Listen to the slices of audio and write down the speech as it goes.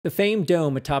The famed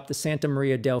dome atop the Santa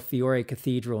Maria del Fiore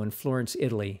Cathedral in Florence,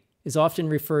 Italy, is often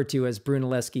referred to as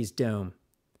Brunelleschi's dome.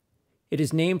 It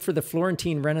is named for the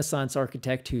Florentine Renaissance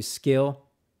architect whose skill,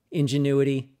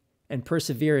 ingenuity, and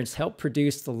perseverance helped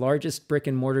produce the largest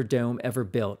brick-and-mortar dome ever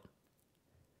built.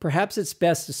 Perhaps it's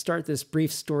best to start this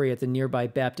brief story at the nearby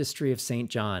baptistry of St.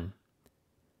 John.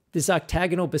 This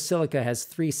octagonal basilica has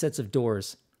 3 sets of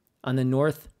doors, on the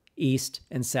north, east,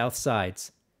 and south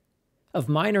sides. Of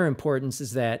minor importance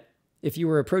is that, if you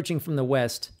were approaching from the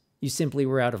west, you simply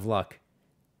were out of luck.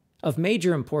 Of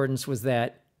major importance was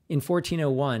that, in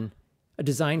 1401, a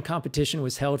design competition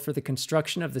was held for the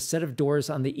construction of the set of doors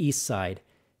on the east side,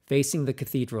 facing the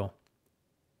cathedral.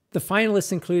 The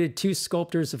finalists included 2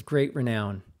 sculptors of great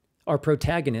renown, our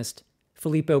protagonist,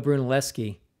 Filippo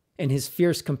Brunelleschi, and his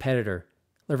fierce competitor,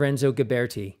 Lorenzo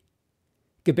Ghiberti.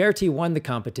 Ghiberti won the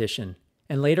competition,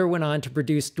 and later went on to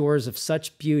produce doors of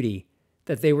such beauty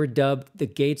that they were dubbed the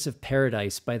Gates of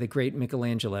Paradise by the great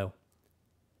Michelangelo.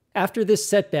 After this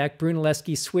setback,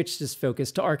 Brunelleschi switched his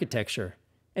focus to architecture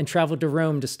and traveled to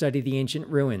Rome to study the ancient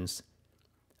ruins.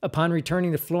 Upon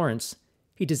returning to Florence,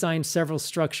 he designed several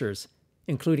structures,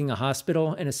 including a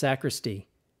hospital and a sacristy,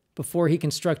 before he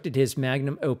constructed his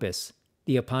magnum opus,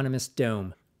 the eponymous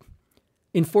dome.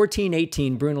 In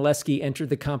 1418, Brunelleschi entered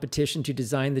the competition to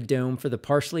design the dome for the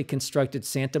partially constructed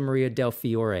Santa Maria del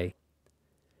Fiore.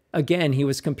 Again, he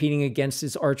was competing against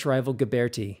his arch-rival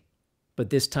Ghiberti, but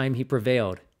this time he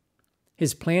prevailed.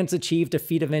 His plans achieved a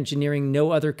feat of engineering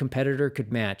no other competitor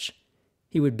could match.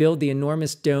 He would build the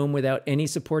enormous dome without any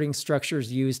supporting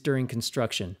structures used during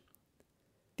construction.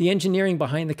 The engineering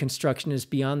behind the construction is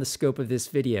beyond the scope of this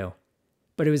video,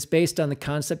 but it was based on the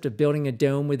concept of building a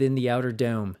dome within the outer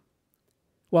dome.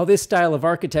 While this style of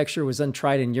architecture was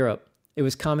untried in Europe, it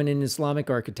was common in Islamic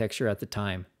architecture at the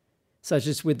time, such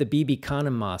as with the Bibi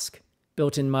Khanum Mosque,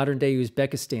 built in modern-day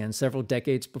Uzbekistan several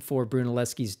decades before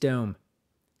Brunelleschi's dome.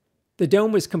 The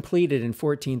dome was completed in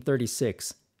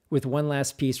 1436, with one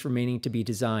last piece remaining to be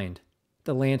designed,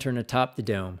 the lantern atop the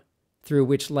dome, through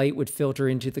which light would filter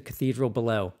into the cathedral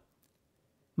below.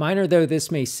 Minor though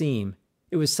this may seem,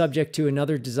 it was subject to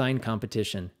another design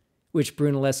competition, which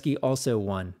Brunelleschi also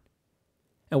won.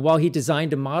 And while he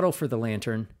designed a model for the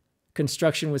lantern,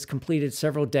 construction was completed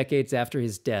several decades after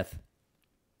his death.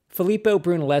 Filippo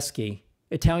Brunelleschi,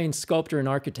 Italian sculptor and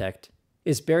architect,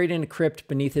 is buried in a crypt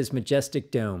beneath his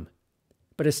majestic dome,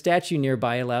 but a statue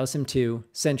nearby allows him to,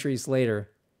 centuries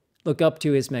later, look up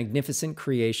to his magnificent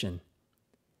creation.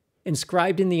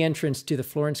 Inscribed in the entrance to the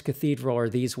Florence Cathedral are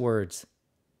these words: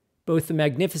 "Both the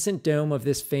magnificent dome of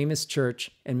this famous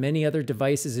church and many other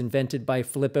devices invented by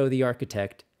Filippo the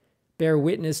architect bear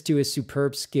witness to his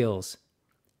superb skills.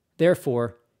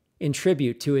 Therefore, in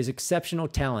tribute to his exceptional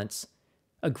talents,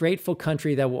 a grateful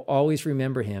country that will always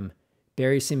remember him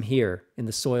buries him here in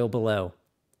the soil below."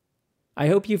 I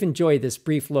hope you've enjoyed this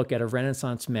brief look at a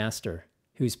Renaissance master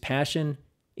whose passion,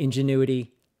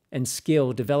 ingenuity, and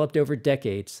skill developed over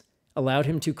decades allowed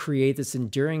him to create this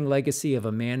enduring legacy of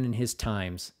a man in his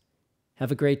times.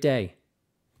 Have a great day.